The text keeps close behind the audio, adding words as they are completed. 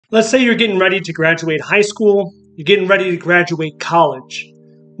Let's say you're getting ready to graduate high school, you're getting ready to graduate college.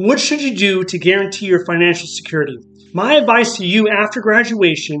 What should you do to guarantee your financial security? My advice to you after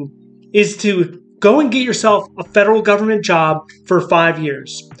graduation is to go and get yourself a federal government job for 5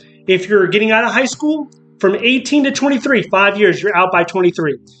 years. If you're getting out of high school, from 18 to 23, 5 years, you're out by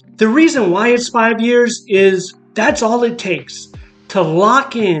 23. The reason why it's 5 years is that's all it takes to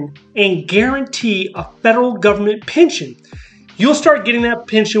lock in and guarantee a federal government pension. You'll start getting that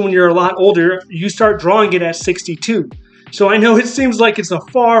pension when you're a lot older. You start drawing it at 62. So I know it seems like it's a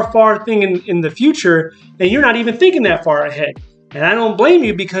far, far thing in the future, and you're not even thinking that far ahead. And I don't blame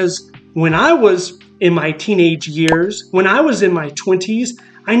you, because when I was in my teenage years, when I was in my 20s,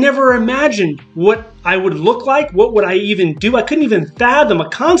 I never imagined what I would look like. What would I even do? I couldn't even fathom a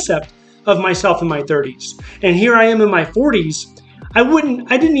concept of myself in my 30s. And here I am in my 40s. I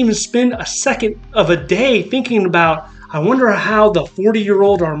didn't even spend a second of a day thinking about, I wonder how the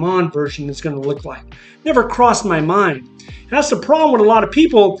 40-year-old Armand version is going to look like. Never crossed my mind. And that's the problem with a lot of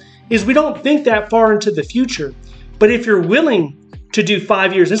people, is we don't think that far into the future. But if you're willing to do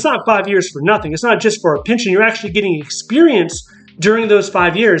 5 years, it's not 5 years for nothing. It's not just for a pension. You're actually getting experience during those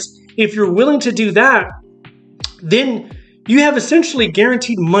 5 years. If you're willing to do that, then you have essentially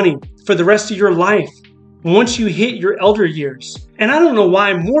guaranteed money for the rest of your life once you hit your elder years. And I don't know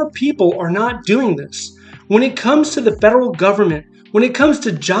why more people are not doing this. When it comes to the federal government, when it comes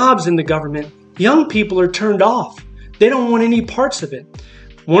to jobs in the government, young people are turned off. They don't want any parts of it.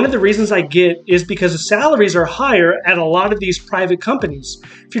 One of the reasons I get is because the salaries are higher at a lot of these private companies.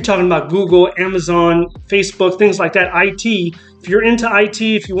 If you're talking about Google, Amazon, Facebook, things like that, IT, if you're into IT,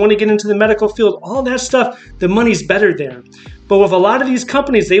 if you want to get into the medical field, all that stuff, the money's better there. But with a lot of these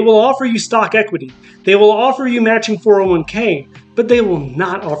companies, they will offer you stock equity. They will offer you matching 401k, but they will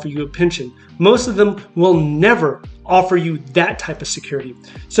not offer you a pension. Most of them will never offer you that type of security.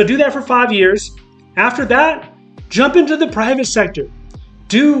 So do that for 5 years. After that, jump into the private sector.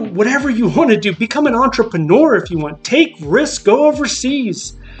 Do whatever you want to do. Become an entrepreneur if you want. Take risks. Go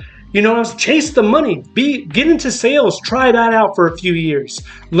overseas. Chase the money. Get into sales. Try that out for a few years.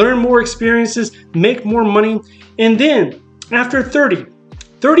 Learn more experiences. Make more money. And then after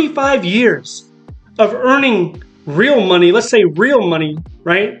 35 years of earning real money, let's say real money,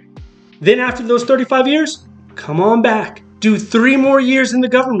 right? Then after those 35 years, come on back. Do 3 more years in the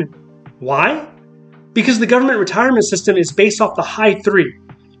government. Why? Because the government retirement system is based off the high 3.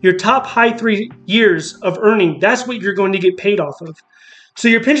 Your top high 3 years of earning, that's what you're going to get paid off of. So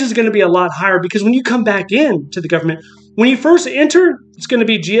your pension is going to be a lot higher, because when you come back in to the government, when you first enter, it's going to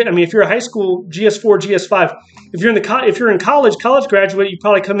be if you're a high school, GS4, GS5. If you're in college graduate, you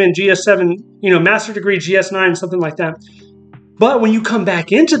probably come in GS7, master degree, GS9, something like that. But when you come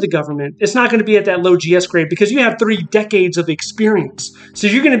back into the government, it's not going to be at that low GS grade, because you have 3 decades of experience. So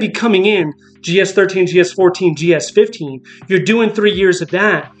you're going to be coming in GS13, GS14, GS15. You're doing 3 years of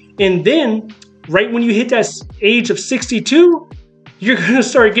that. And then right when you hit that age of 62, you're going to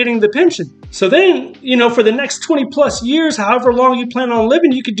start getting the pension. So then, for the next 20 plus years, however long you plan on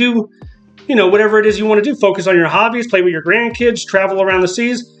living, you could do, whatever it is you want to do. Focus on your hobbies, play with your grandkids, travel around the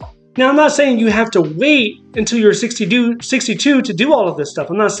seas. Now, I'm not saying you have to wait until you're 62 to do all of this stuff.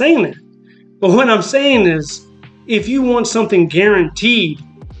 I'm not saying that. But what I'm saying is, if you want something guaranteed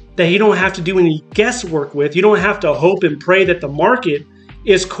that you don't have to do any guesswork with, you don't have to hope and pray that the market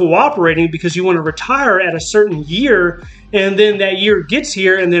is cooperating because you want to retire at a certain year, and then that year gets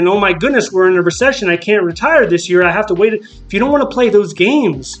here, and then, oh my goodness, we're in a recession, I can't retire this year, I have to wait. If you don't want to play those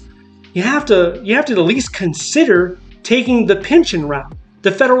games, you have to at least consider taking the pension route,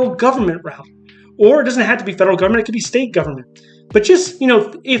 the federal government route. Or it doesn't have to be federal government, it could be state government. But just,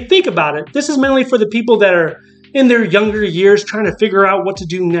 if think about it, this is mainly for the people that are in their younger years trying to figure out what to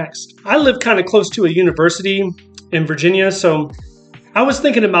do next. I live kind of close to a university in Virginia, so I was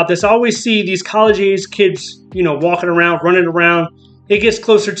thinking about this. I always see these college-age kids, walking around, running around. It gets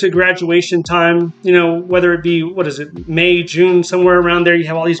closer to graduation time, whether it be, May, June, somewhere around there. You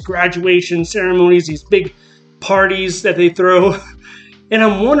have all these graduation ceremonies, these big parties that they throw. And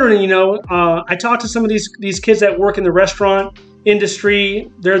I'm wondering, I talked to some of these kids that work in the restaurant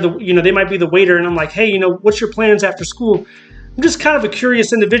industry. They're they might be the waiter, and I'm like, hey, what's your plans after school? I'm just kind of a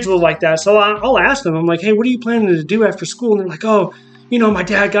curious individual like that. So I'll ask them, I'm like, hey, what are you planning to do after school? And they're like, oh, my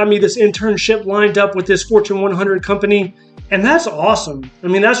dad got me this internship lined up with this Fortune 100 company. And that's awesome. I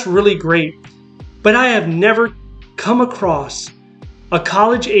mean, that's really great. But I have never come across a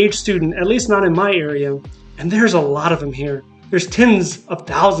college-age student, at least not in my area, and there's a lot of them here. There's tens of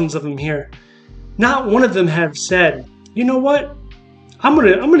thousands of them here. Not one of them have said, you know what? I'm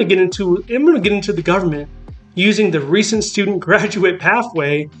gonna get into the government using the recent student graduate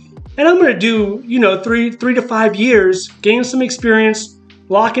pathway, and I'm going to do, 3 to 5 years, gain some experience,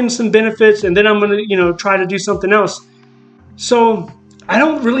 lock in some benefits, and then I'm going to, try to do something else. So I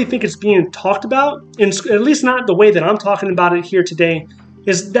don't really think it's being talked about, and at least not the way that I'm talking about it here today,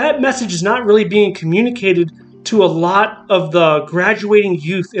 is that message is not really being communicated to a lot of the graduating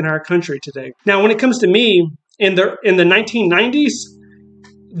youth in our country today. Now, when it comes to me, in the 1990s,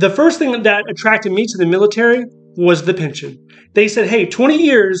 the first thing that attracted me to the military was the pension. They said, hey, 20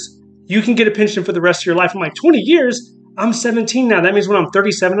 years, you can get a pension for the rest of your life. I'm like, 20 years? I'm 17 now. That means when I'm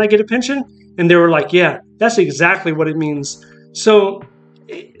 37, I get a pension? And they were like, yeah, that's exactly what it means. So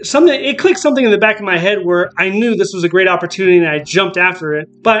it clicked something in the back of my head where I knew this was a great opportunity and I jumped after it.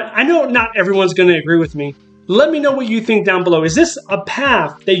 But I know not everyone's going to agree with me. Let me know what you think down below. Is this a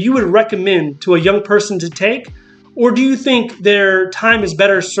path that you would recommend to a young person to take? Or do you think their time is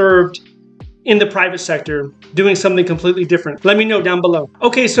better served in the private sector, doing something completely different? Let me know down below.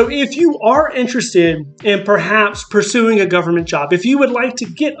 Okay, so if you are interested in perhaps pursuing a government job, if you would like to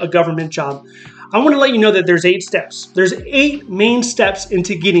get a government job, I want to let you know that there's 8 steps. There's 8 main steps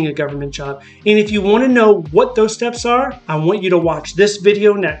into getting a government job. And if you want to know what those steps are, I want you to watch this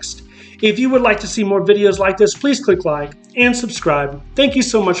video next. If you would like to see more videos like this, please click like and subscribe. Thank you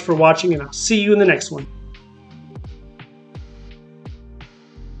so much for watching, and I'll see you in the next one.